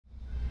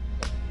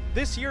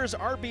This year's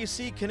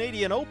RBC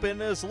Canadian Open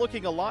is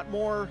looking a lot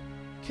more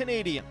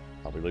Canadian.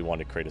 We really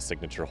wanted to create a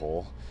signature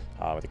hole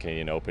with the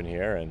Canadian Open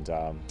here, and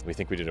we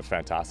think we did a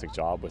fantastic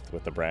job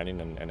with the branding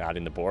and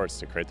adding the boards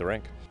to create the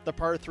rink. The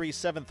par 3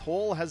 7th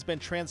hole has been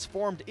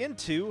transformed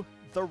into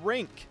the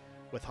rink,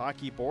 with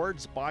hockey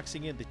boards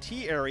boxing in the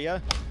tee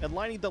area and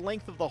lining the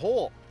length of the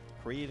hole,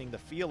 creating the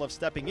feel of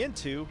stepping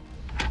into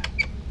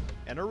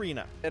an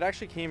arena. It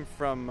actually came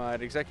from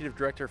an executive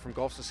director from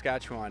Golf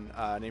Saskatchewan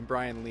named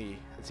Brian Lee.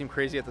 It seemed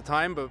crazy at the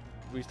time, but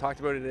we talked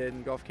about it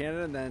in Golf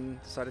Canada and then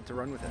decided to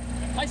run with it.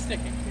 High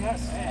sticking.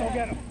 Yes, go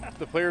get him.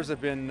 The players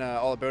have been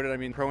all about it. I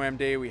mean, Pro-Am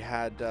Day, we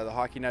had the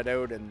hockey night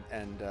out,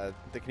 and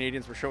the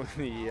Canadians were showing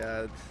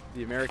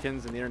the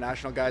Americans and the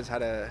international guys how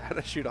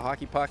to shoot a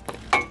hockey puck.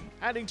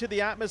 Adding to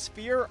the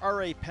atmosphere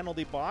are a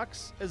penalty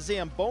box, a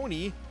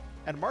Zamboni,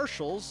 and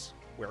marshals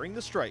wearing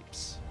the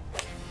stripes.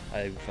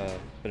 I've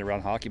been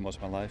around hockey most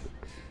of my life,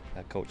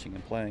 coaching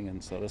and playing,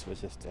 and so this was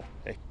just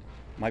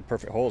my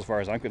perfect hole as far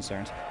as I'm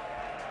concerned.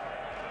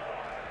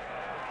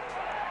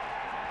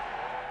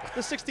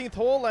 The 16th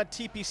hole at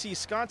TPC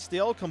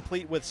Scottsdale,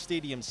 complete with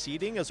stadium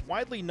seating, is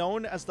widely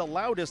known as the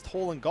loudest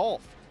hole in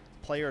golf.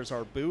 Players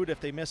are booed if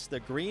they miss the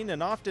green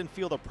and often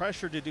feel the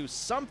pressure to do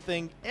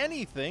something,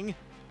 anything,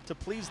 to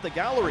please the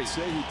gallery. I'd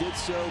say he did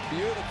so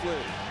beautifully.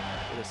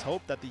 It is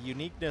hoped that the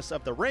uniqueness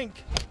of the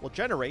rink will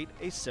generate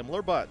a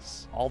similar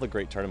buzz. All the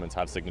great tournaments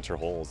have signature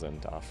holes,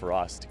 and for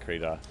us to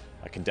create a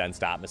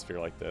condensed atmosphere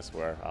like this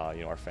where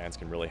our fans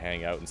can really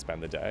hang out and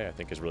spend the day, I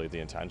think is really the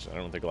intention. I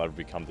don't think it'll ever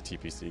become the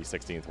TPC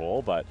 16th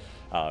hole, but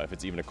if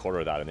it's even a quarter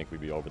of that, I think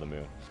we'd be over the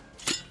moon.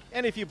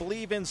 And if you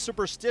believe in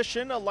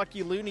superstition, a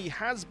lucky loonie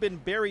has been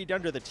buried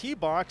under the tee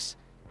box.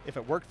 If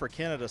it worked for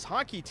Canada's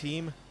hockey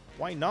team,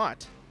 why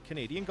not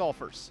Canadian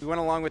golfers? We went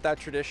along with that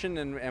tradition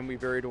and we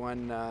buried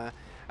one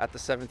at the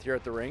 7th year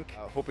at the rink,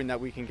 hoping that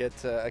we can get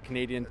a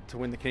Canadian to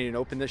win the Canadian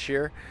Open this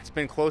year. It's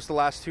been close the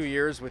last 2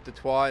 years with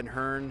Detroit and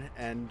Hearn,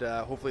 and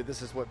hopefully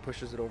this is what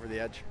pushes it over the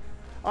edge.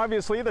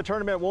 Obviously, the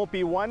tournament won't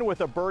be won with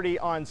a birdie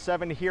on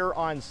 7 here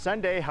on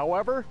Sunday.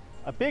 However,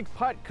 a big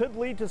putt could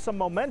lead to some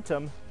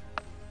momentum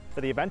for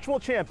the eventual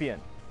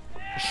champion.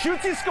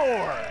 Shoots, he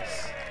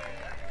scores!